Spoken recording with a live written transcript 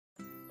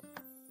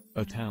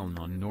A town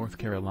on North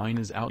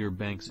Carolina's Outer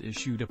Banks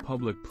issued a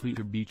public plea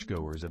to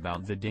beachgoers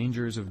about the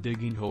dangers of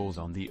digging holes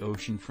on the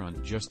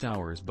oceanfront just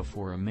hours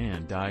before a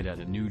man died at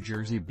a New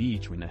Jersey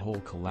beach when a hole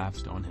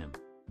collapsed on him.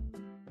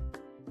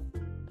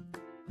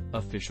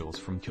 Officials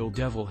from Kill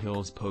Devil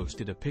Hills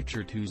posted a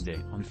picture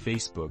Tuesday on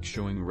Facebook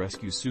showing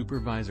rescue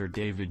supervisor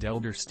David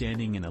Elder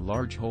standing in a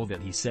large hole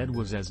that he said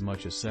was as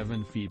much as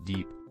 7 feet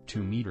deep,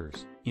 2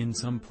 meters, in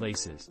some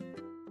places.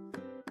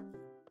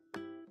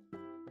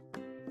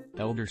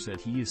 Elder said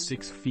he is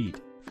 6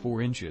 feet,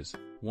 4 inches,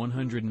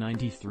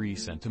 193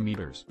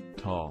 centimeters,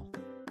 tall.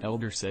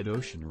 Elder said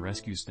ocean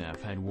rescue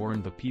staff had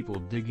warned the people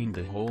digging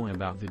the hole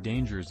about the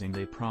dangers and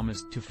they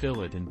promised to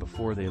fill it in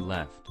before they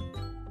left.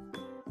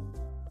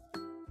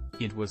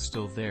 It was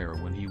still there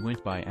when he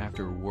went by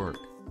after work,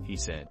 he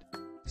said.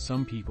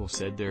 Some people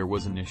said there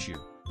was an issue,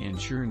 and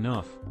sure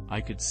enough,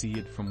 I could see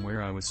it from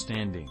where I was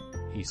standing,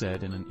 he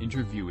said in an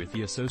interview with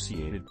the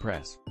Associated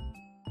Press.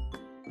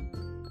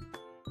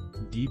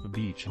 Deep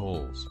beach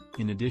holes,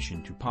 in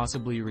addition to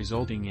possibly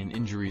resulting in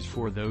injuries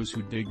for those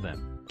who dig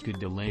them, could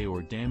delay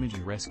or damage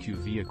rescue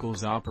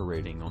vehicles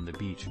operating on the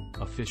beach,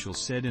 officials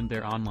said in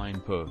their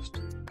online post.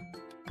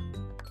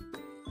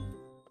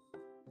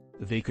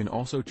 They can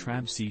also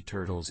trap sea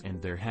turtles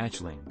and their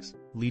hatchlings,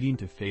 leading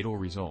to fatal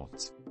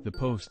results, the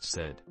post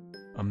said.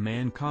 A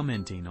man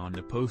commenting on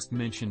the post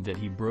mentioned that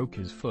he broke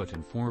his foot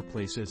in 4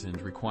 places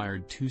and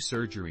required 2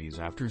 surgeries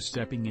after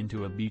stepping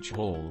into a beach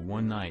hole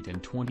one night in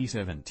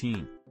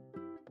 2017.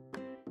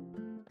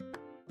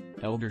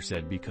 Elder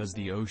said because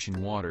the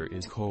ocean water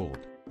is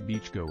cold,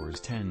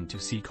 beachgoers tend to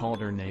seek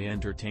alternate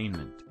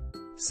entertainment.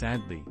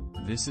 Sadly,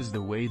 this is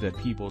the way that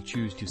people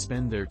choose to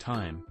spend their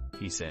time,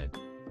 he said.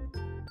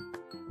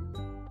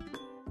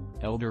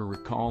 Elder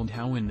recalled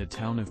how in the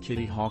town of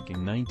Kitty Hawk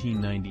in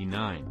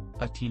 1999,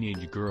 a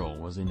teenage girl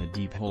was in a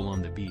deep hole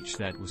on the beach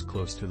that was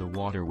close to the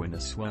water when a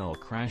swell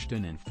crashed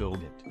in and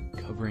filled it,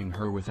 covering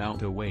her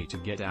without a way to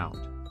get out.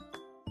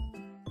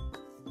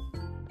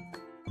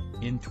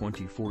 In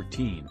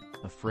 2014,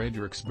 a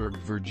Fredericksburg,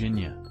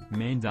 Virginia,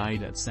 man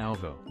died at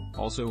Salvo,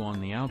 also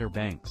on the Outer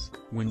Banks,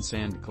 when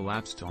sand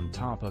collapsed on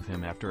top of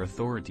him after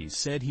authorities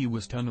said he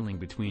was tunneling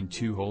between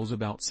 2 holes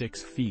about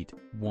 6 feet,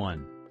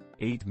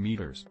 1.8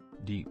 meters,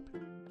 deep.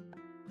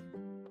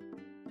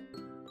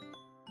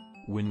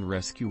 When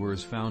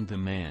rescuers found the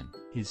man,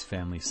 his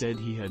family said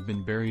he had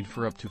been buried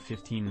for up to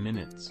 15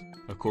 minutes,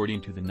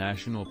 according to the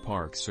National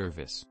Park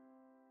Service.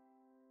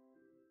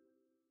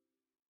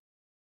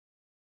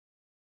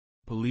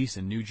 Police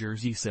in New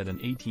Jersey said an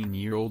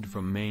 18-year-old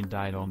from Maine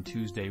died on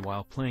Tuesday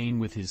while playing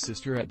with his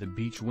sister at the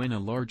beach when a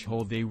large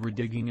hole they were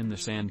digging in the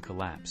sand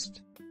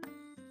collapsed.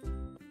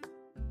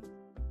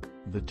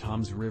 The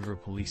Toms River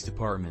Police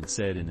Department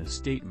said in a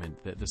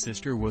statement that the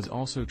sister was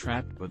also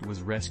trapped but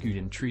was rescued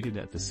and treated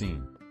at the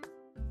scene.